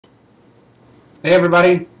Hey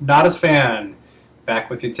everybody, Nadasfan back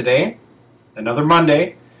with you today. Another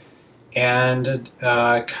Monday, and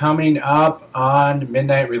coming up on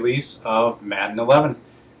midnight release of Madden 11,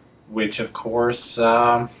 which of course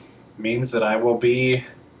means that I will be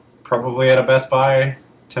probably at a Best Buy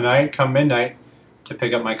tonight, come midnight, to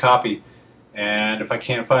pick up my copy. And if I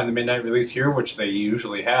can't find the midnight release here, which they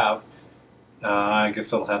usually have, I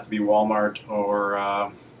guess it'll have to be Walmart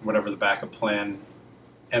or whatever the backup plan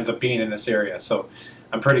ends up being in this area. So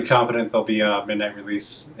I'm pretty confident there'll be a midnight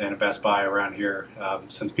release and a Best Buy around here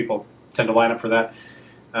since people tend to line up for that.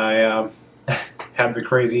 I had the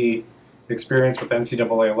crazy experience with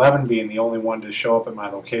NCAA 11 being the only one to show up at my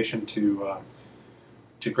location to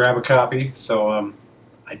grab a copy. So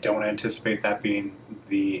I don't anticipate that being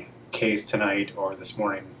the case tonight or this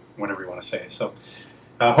morning, whatever you want to say. So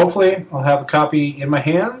hopefully I'll have a copy in my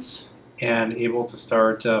hands and able to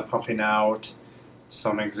start pumping out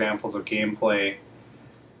some examples of gameplay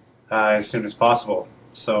as soon as possible.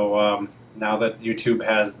 So now that YouTube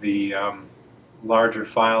has the larger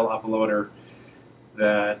file uploader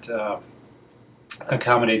that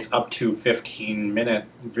accommodates up to 15-minute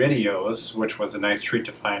videos, which was a nice treat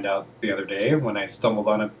to find out the other day when I stumbled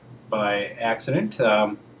on it by accident,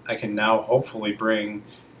 I can now hopefully bring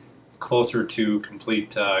closer to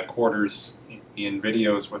complete quarters in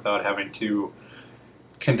videos without having to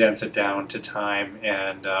condense it down to time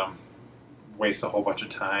and waste a whole bunch of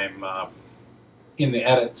time in the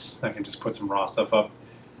edits. I can just put some raw stuff up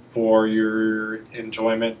for your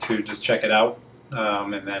enjoyment to just check it out.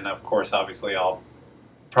 And then, of course, obviously, I'll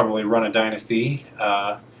probably run a dynasty,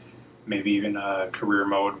 maybe even a career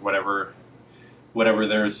mode, whatever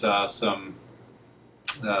there's some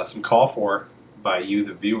call for by you,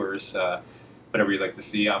 the viewers. Whatever you'd like to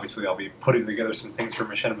see. Obviously, I'll be putting together some things for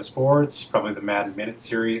Machinima Sports, probably the Madden Minute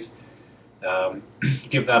series.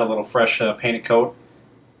 Give that a little fresh painted coat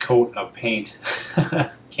of paint.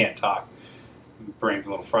 Can't talk. Brain's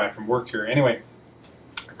a little fried from work here. Anyway,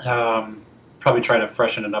 probably try to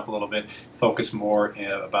freshen it up a little bit. Focus more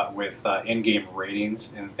with in-game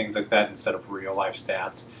ratings and things like that instead of real-life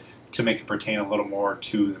stats to make it pertain a little more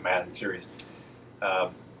to the Madden series.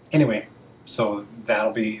 Anyway. So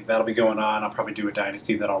that'll be going on. I'll probably do a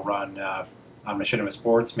dynasty that I'll run on Machinima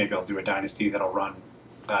Sports. Maybe I'll do a dynasty that I'll run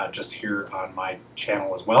just here on my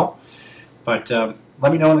channel as well. But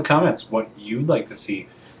let me know in the comments what you'd like to see,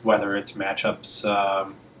 whether it's matchups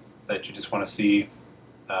that you just want to see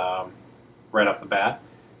right off the bat.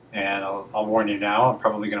 And I'll warn you now, I'm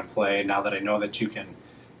probably going to play, now that I know that you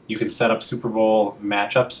can set up Super Bowl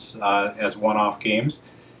matchups as one-off games.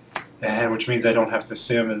 And which means I don't have to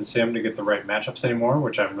sim to get the right matchups anymore,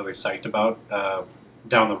 which I'm really psyched about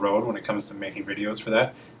down the road when it comes to making videos for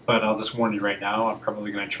that. But I'll just warn you right now, I'm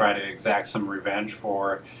probably going to try to exact some revenge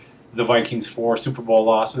for the Vikings' 4 Super Bowl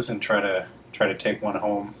losses and try to take one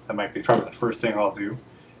home. That might be probably the first thing I'll do,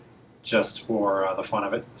 just for the fun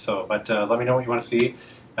of it. So, but let me know what you want to see.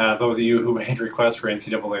 Those of you who made requests for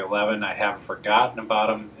NCAA 11, I haven't forgotten about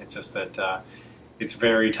them. It's just that it's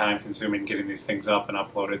very time-consuming getting these things up and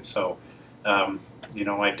uploaded. So, you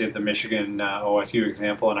know, I did the Michigan OSU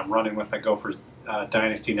example, and I'm running with my Gophers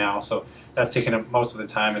Dynasty now. So that's taking up most of the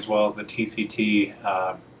time, as well as the TCT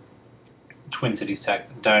Twin Cities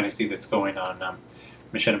Tech Dynasty that's going on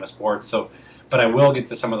Machinima Sports. So, but I will get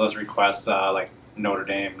to some of those requests, like Notre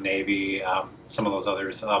Dame, Navy, some of those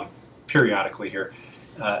others periodically here.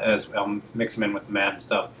 As I'll mix them in with the Madden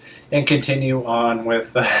stuff, and continue on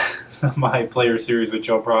with my player series with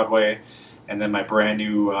Joe Broadway, and then my brand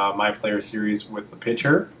new my player series with the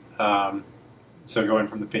pitcher. So going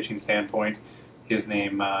from the pitching standpoint, his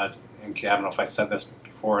name, I don't know if I said this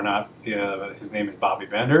before or not, his name is Bobby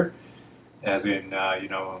Bender, as in, you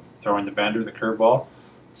know, throwing the bender, the curveball,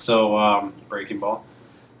 so breaking ball.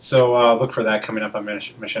 So look for that coming up on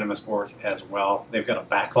Machinima Sports as well. They've got a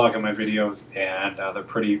backlog of my videos, and they're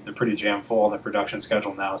pretty jam full on the production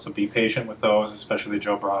schedule now. So be patient with those, especially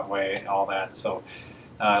Joe Broadway, all that. So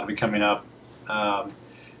it'll be coming up.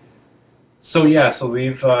 So yeah, so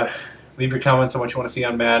leave your comments on what you want to see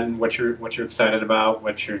on Madden, what you're excited about,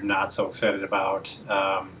 what you're not so excited about,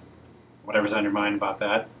 whatever's on your mind about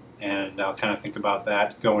that. And I'll kind of think about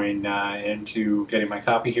that going into getting my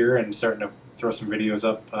copy here and starting to throw some videos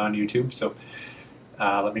up on YouTube. So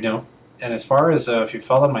let me know. And as far as if you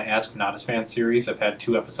followed my Ask Nadasfan series, I've had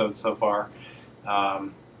 2 episodes so far.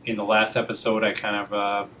 In the last episode, I kind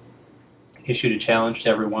of issued a challenge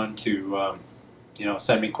to everyone to you know,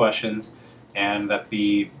 send me questions, and that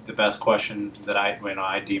the best question that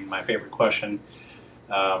I deem my favorite question,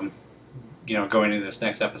 you know, going into this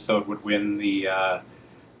next episode would win the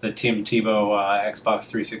Tim Tebow Xbox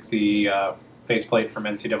 360 faceplate from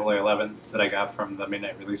NCAA 11 that I got from the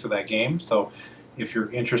midnight release of that game. So if you're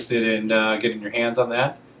interested in getting your hands on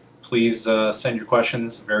that, please send your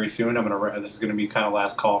questions very soon. This is going to be kind of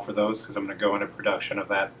last call for those because I'm going to go into production of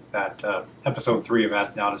that episode 3 of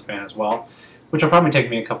Ask Nadasfan as well, which will probably take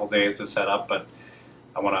me a couple days to set up, but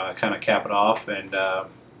I want to kind of cap it off and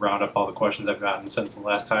round up all the questions I've gotten since the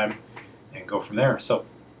last time and go from there. So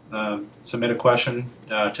submit a question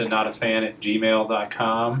to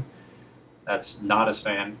nadasfan@gmail.com. That's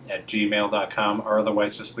nadasfan@gmail.com, or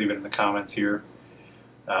otherwise just leave it in the comments here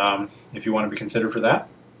if you want to be considered for that.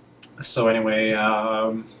 So anyway,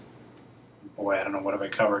 boy, I don't know, what have I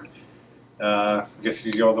covered? I guess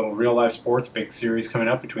you could go a little real-life sports. Big series coming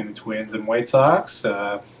up between the Twins and White Sox.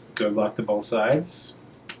 Good luck to both sides.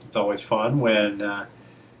 It's always fun when the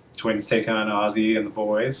Twins take on Ozzy and the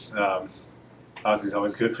boys. Ozzy's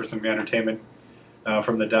always good for some entertainment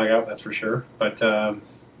from the dugout, that's for sure. But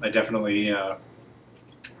I definitely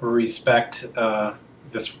respect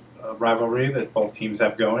this rivalry that both teams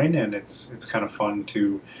have going, and it's kind of fun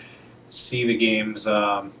to see the games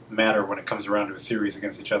matter when it comes around to a series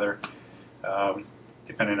against each other.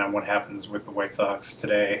 Depending on what happens with the White Sox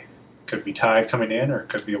today, could be tied coming in, or it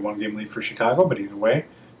could be a one-game lead for Chicago. But either way,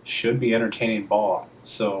 should be entertaining ball.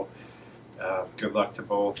 So good luck to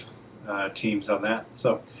both teams on that.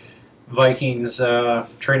 So Vikings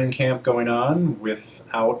training camp going on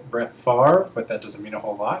without Brett Favre, but that doesn't mean a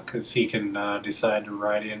whole lot because he can decide to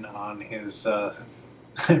ride in on his the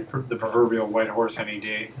proverbial white horse any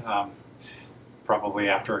day, probably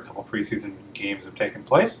after a couple preseason games have taken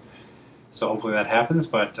place. So hopefully that happens,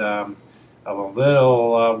 but I'm a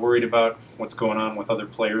little worried about what's going on with other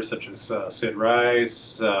players such as Sid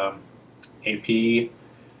Rice, AP,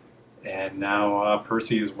 and now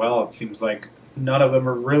Percy as well. It seems like none of them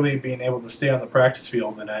are really being able to stay on the practice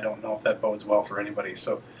field, and I don't know if that bodes well for anybody.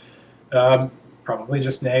 So probably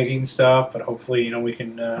just nagging stuff, but hopefully, we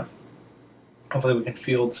can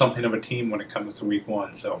field something of a team when it comes to week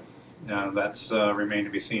 1. So that's remained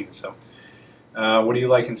to be seen. So what are you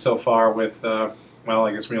liking so far with? Well,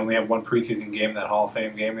 I guess we only have one preseason game, that Hall of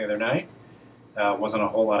Fame game the other night. Wasn't a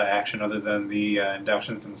whole lot of action other than the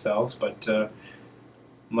inductions themselves, but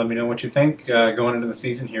let me know what you think going into the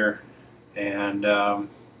season here, and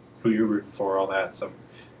who you're rooting for, all that. So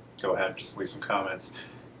go ahead, just leave some comments.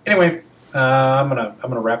 Anyway, I'm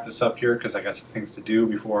gonna wrap this up here because I got some things to do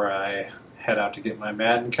before I head out to get my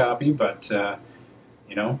Madden copy. But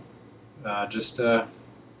just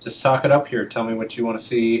talk it up here. Tell me what you want to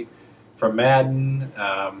see from Madden,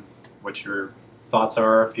 what your thoughts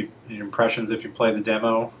are, your impressions if you play the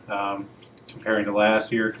demo, comparing to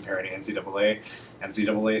last year, comparing to NCAA.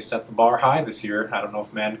 NCAA set the bar high this year. I don't know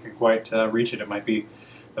if Madden can quite reach it. It might be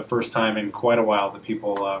the first time in quite a while that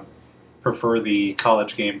people prefer the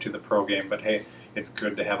college game to the pro game, but hey, it's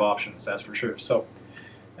good to have options, that's for sure. So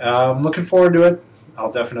I'm looking forward to it.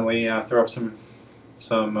 I'll definitely throw up some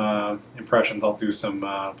impressions. I'll do some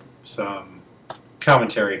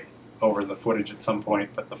commentary over the footage at some point,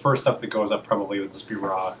 but the first stuff that goes up probably will just be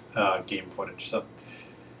raw game footage. So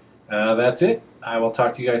that's it. I will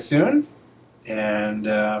talk to you guys soon, and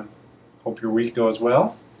hope your week goes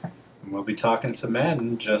well. And we'll be talking some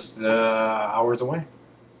Madden just hours away.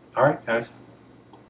 All right, guys.